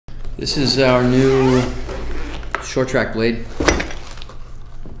This is our new short track blade.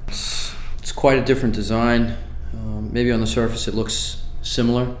 It's quite a different design. Maybe on the surface it looks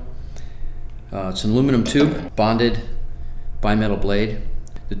similar. It's an aluminum tube, bonded bimetal blade.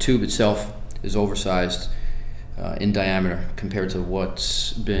 The tube itself is oversized in diameter compared to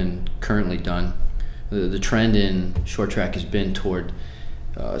what's been currently done. The trend in short track has been toward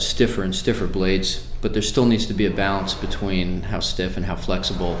stiffer and stiffer blades, but there still needs to be a balance between how stiff and how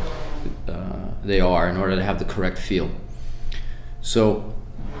flexible they are in order to have the correct feel. So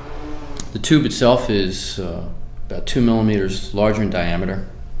the tube itself is about 2 millimeters larger in diameter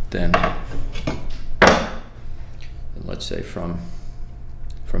than, let's say, from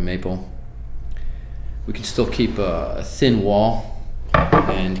maple. We can still keep a thin wall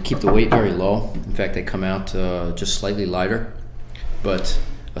and keep the weight very low. In fact, they come out just slightly lighter, but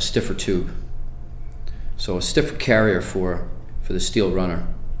a stiffer tube. So a stiffer carrier for the steel runner.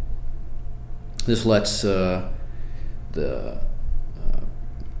 This lets it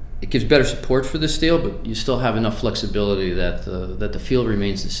gives better support for the steel, but you still have enough flexibility that the feel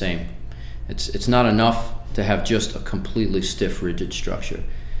remains the same. It's not enough to have just a completely stiff, rigid structure.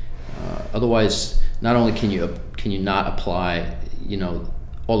 Otherwise, not only can you not apply,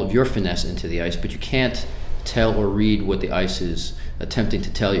 all of your finesse into the ice, but you can't tell or read what the ice is attempting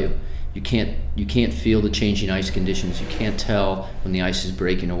to tell you. You can't feel the changing ice conditions. You can't tell when the ice is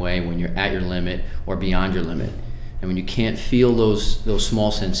breaking away, when you're at your limit or beyond your limit. And when you can't feel those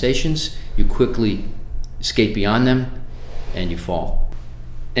small sensations, you quickly skate beyond them and you fall.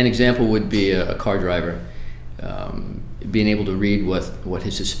 An example would be a car driver being able to read what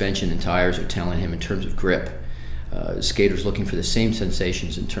his suspension and tires are telling him in terms of grip. Skaters looking for the same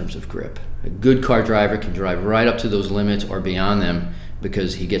sensations in terms of grip. A good car driver can drive right up to those limits or beyond them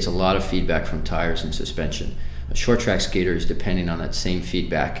because he gets a lot of feedback from tires and suspension. A short track skater is depending on that same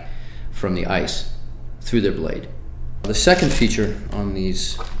feedback from the ice through their blade. The second feature on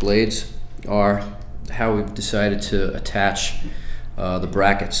these blades are how we've decided to attach the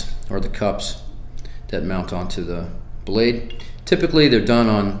brackets or the cups that mount onto the blade. Typically they're done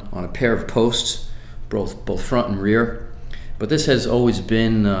on a pair of posts, both front and rear, but this has always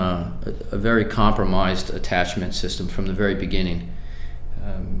been a very compromised attachment system from the very beginning.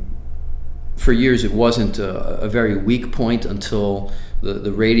 For years it wasn't a very weak point until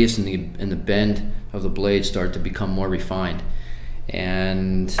the radius and the bend of the blade started to become more refined.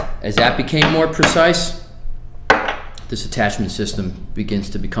 And as that became more precise, this attachment system begins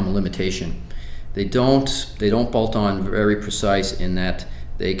to become a limitation. They don't bolt on very precise in that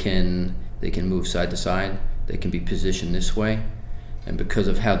they can move side to side. They can be positioned this way, and because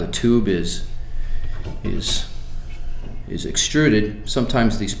of how the tube is extruded,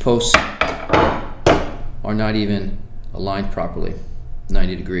 sometimes these posts are not even aligned properly,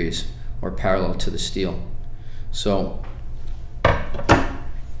 90 degrees, or parallel to the steel. So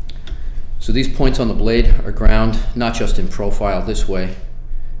these points on the blade are ground not just in profile this way,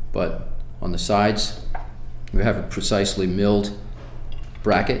 but on the sides. We have a precisely milled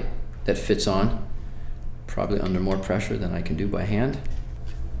bracket that fits on, probably under more pressure than I can do by hand.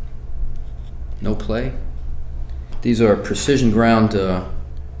 No play. These are precision ground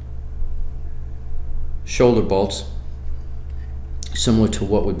shoulder bolts, similar to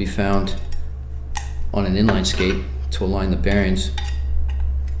what would be found on an inline skate to align the bearings.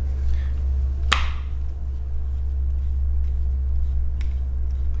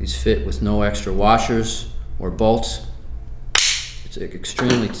 These fit with no extra washers or bolts. It's an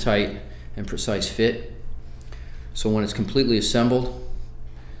extremely tight and precise fit. So when it's completely assembled,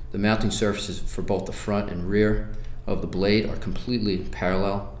 the mounting surfaces for both the front and rear of the blade are completely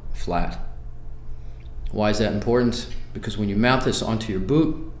parallel, flat. Why is that important? Because when you mount this onto your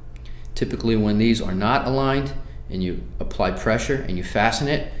boot, typically when these are not aligned and you apply pressure and you fasten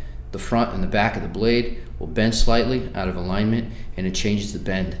it, the front and the back of the blade will bend slightly out of alignment, and it changes the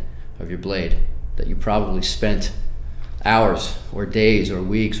bend of your blade that you probably spent hours or days or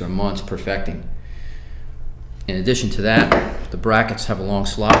weeks or months perfecting. In addition to that, the brackets have a long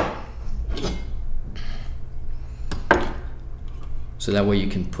slot, so that way you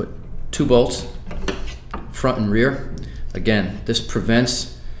can put 2 bolts, front and rear. Again, this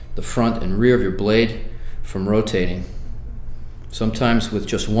prevents the front and rear of your blade from rotating. Sometimes with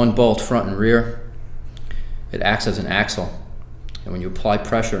just 1 bolt, front and rear, it acts as an axle, and when you apply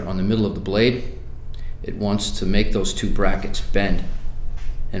pressure on the middle of the blade, it wants to make those 2 brackets bend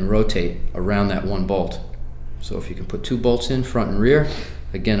and rotate around that 1 bolt. So if you can put 2 bolts in, front and rear,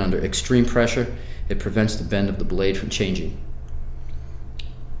 again under extreme pressure, it prevents the bend of the blade from changing.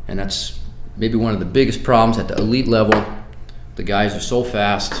 And that's maybe one of the biggest problems at the elite level. The guys are so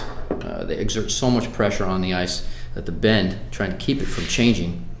fast, they exert so much pressure on the ice that the bend, trying to keep it from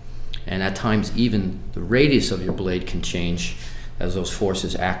changing, and at times even the radius of your blade can change as those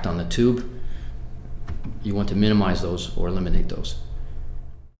forces act on the tube. You want to minimize those or eliminate those.